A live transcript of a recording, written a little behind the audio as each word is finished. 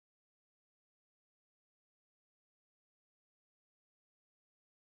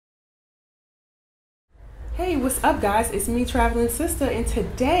Hey, what's up guys? It's me, Traveling Sista, and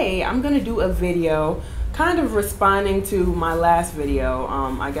today I'm gonna do a video kind of responding to my last video,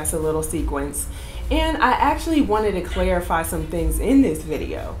 I guess a little sequence. And I actually wanted to clarify some things in this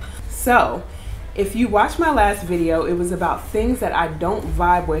video. So, if you watched my last video, it was about things that I don't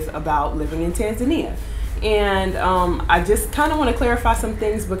vibe with about living in Tanzania. And I just kind of want to clarify some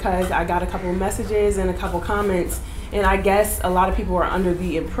things because I got a couple of messages and a couple comments, and I guess a lot of people are under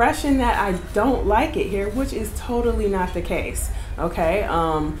the impression that I don't like it here, which is totally not the case, okay?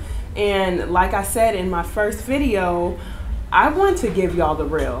 And like I said in my first video, I want to give y'all the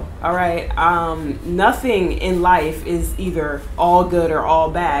real, all right? Nothing in life is either all good or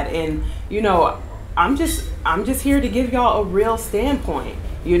all bad, and you know, I'm just here to give y'all a real standpoint,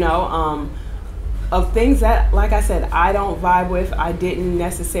 you know, of things that, like I said, I don't vibe with. I didn't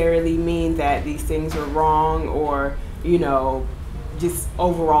necessarily mean that these things are wrong or, you know, just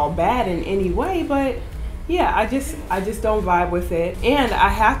overall bad in any way, but yeah, I just don't vibe with it. And I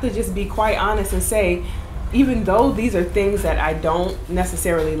have to just be quite honest and say, even though these are things that I don't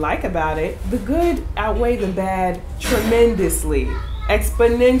necessarily like about it, the good outweigh the bad tremendously,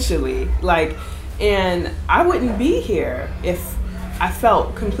 exponentially. Like, and I wouldn't be here if I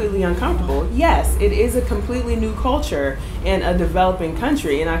felt completely uncomfortable. Yes, it is a completely new culture in a developing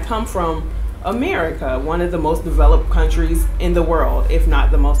country, and I come from America, one of the most developed countries in the world, if not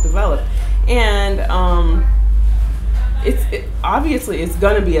the most developed. And obviously it's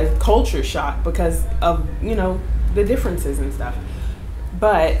gonna be a culture shock because of, you know, the differences and stuff.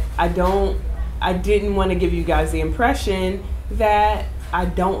 But I didn't want to give you guys the impression that I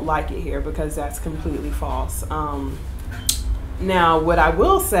don't like it here, because that's completely false. Now, what I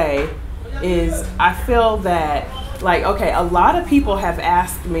will say is I feel that, like, okay, a lot of people have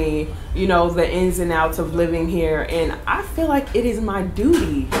asked me, you know, the ins and outs of living here, and I feel like it is my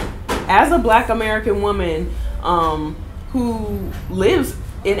duty as a Black American woman who lives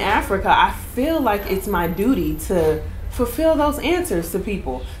in Africa. I feel like it's my duty to fulfill those answers to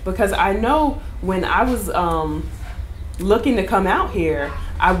people, because I know when I was looking to come out here,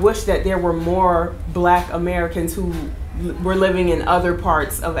 I wish that there were more Black Americans who were living in other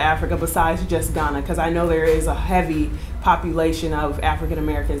parts of Africa besides just Ghana, because I know there is a heavy population of African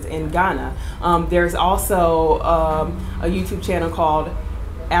Americans in Ghana. There's also a YouTube channel called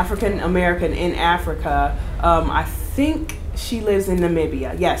African American in Africa. I think she lives in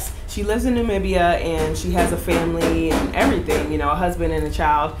Namibia. Yes, she lives in Namibia, and she has a family and everything, you know, a husband and a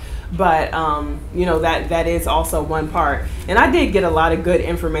child. But you know, that is also one part. And I did get a lot of good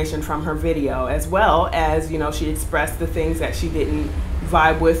information from her video, as well as, you know, she expressed the things that she didn't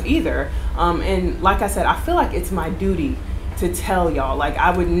vibe with either. And like I said, I feel like it's my duty to tell y'all. Like,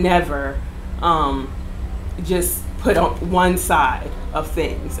 I would never just put on one side of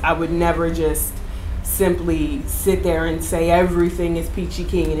things. I would never just simply sit there and say everything is peachy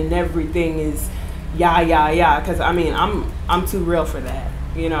keen and everything is yeah, because I mean, I'm too real for that,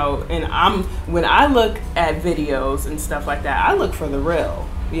 you know. And when I look at videos and stuff like that, I look for the real,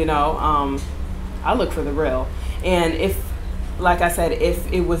 you know. I look for the real. And if, like I said,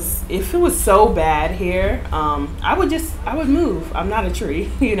 if it was so bad here, I would move. I'm not a tree,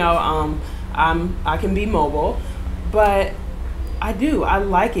 you know. I can be mobile, but I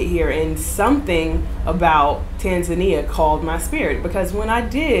like it here, and something about Tanzania called my spirit, because when I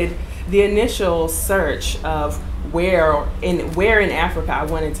did the initial search of where in Africa I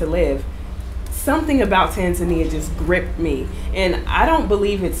wanted to live, something about Tanzania just gripped me, and I don't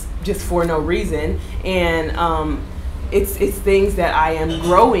believe it's just for no reason. And it's things that I am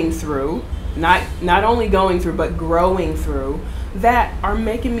growing through, not only going through, but growing through, that are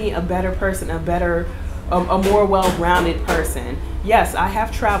making me a better person, a more well-rounded person. Yes, I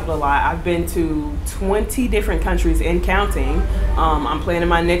have traveled a lot. I've been to 20 different countries and counting. I'm planning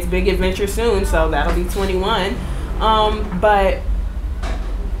my next big adventure soon, so that'll be 21. But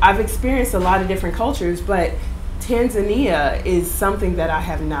I've experienced a lot of different cultures, but Tanzania is something that I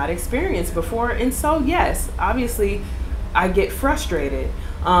have not experienced before. And so yes, obviously I get frustrated.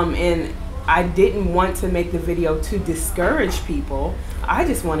 And I didn't want to make the video to discourage people. I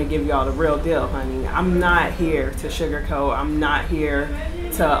just want to give y'all the real deal, honey. I'm not here to sugarcoat. I'm not here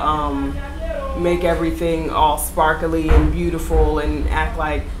to make everything all sparkly and beautiful and act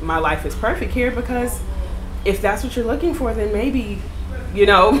like my life is perfect here, because if that's what you're looking for, then maybe, you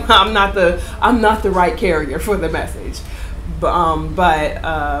know, I'm not the right carrier for the message.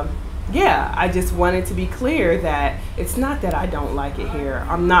 Yeah, I just wanted to be clear that it's not that I don't like it here.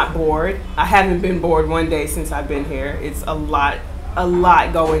 I'm not bored. I haven't been bored one day since I've been here. It's a lot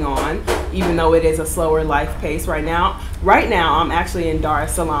going on. even though it is a slower life pace right now. Right now, I'm actually in Dar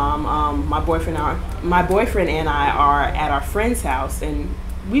es Salaam. My boyfriend and I are at our friend's house, and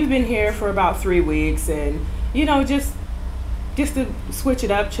we've been here for about 3 weeks, and you know, just to switch it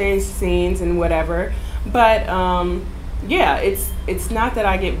up, change scenes and whatever. But yeah, it's not that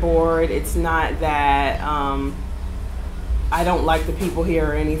I get bored. It's not that I don't like the people here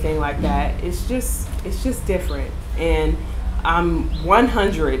or anything like that. It's just different, and I'm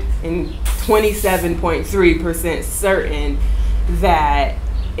 127.3% certain that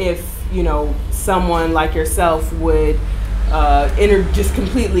if, you know, someone like yourself would just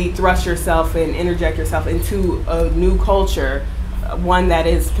completely thrust yourself and interject yourself into a new culture, one that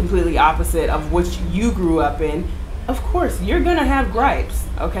is completely opposite of which you grew up in, of course you're gonna have gripes,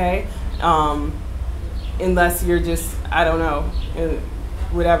 okay? Unless you're just, I don't know,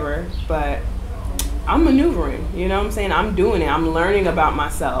 whatever. But I'm maneuvering, you know what I'm saying? I'm doing it. I'm learning about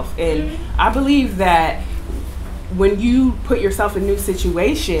myself. And I believe that when you put yourself in new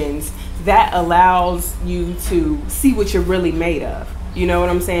situations, that allows you to see what you're really made of. You know what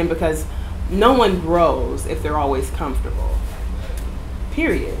I'm saying? Because no one grows if they're always comfortable.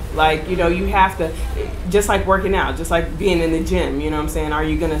 Period. Like, you know, you have to, just like working out, just like being in the gym, you know what I'm saying? Are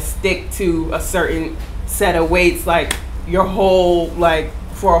you going to stick to a certain set of weights like your whole, like,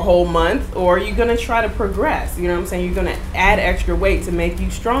 for a whole month, or are you going to try to progress? You know what I'm saying? You're going to add extra weight to make you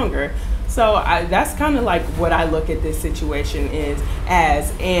stronger. So that's kind of like what I look at this situation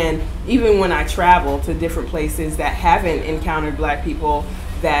as. And even when I travel to different places that haven't encountered black people,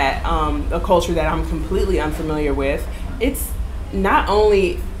 that a culture that I'm completely unfamiliar with, it's not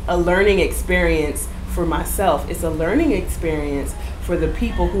only a learning experience for myself, it's a learning experience for the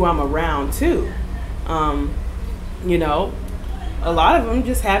people who I'm around too. You know, a lot of them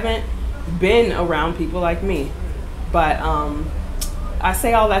just haven't been around people like me. But I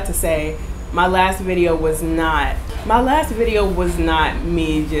say all that to say, my last video was not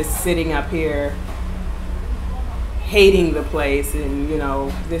me just sitting up here hating the place and, you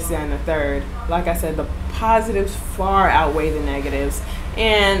know, this, that, and the third. Like I said, the positives far outweigh the negatives.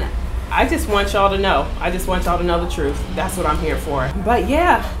 And I just want y'all to know. I just want y'all to know the truth. That's what I'm here for. But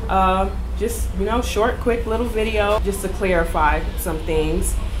yeah, just, you know, short, quick little video just to clarify some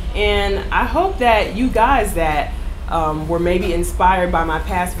things. And I hope that you guys that were maybe inspired by my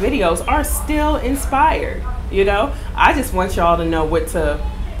past videos are still inspired. You know, I just want y'all to know what to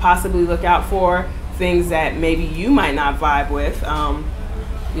possibly look out for, things that maybe you might not vibe with,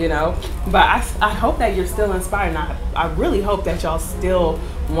 you know. But I hope that you're still inspired, and I really hope that y'all still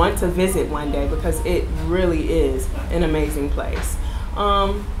want to visit one day, because it really is an amazing place.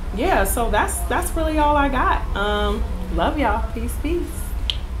 Yeah, so that's really all I got. Love y'all. Peace.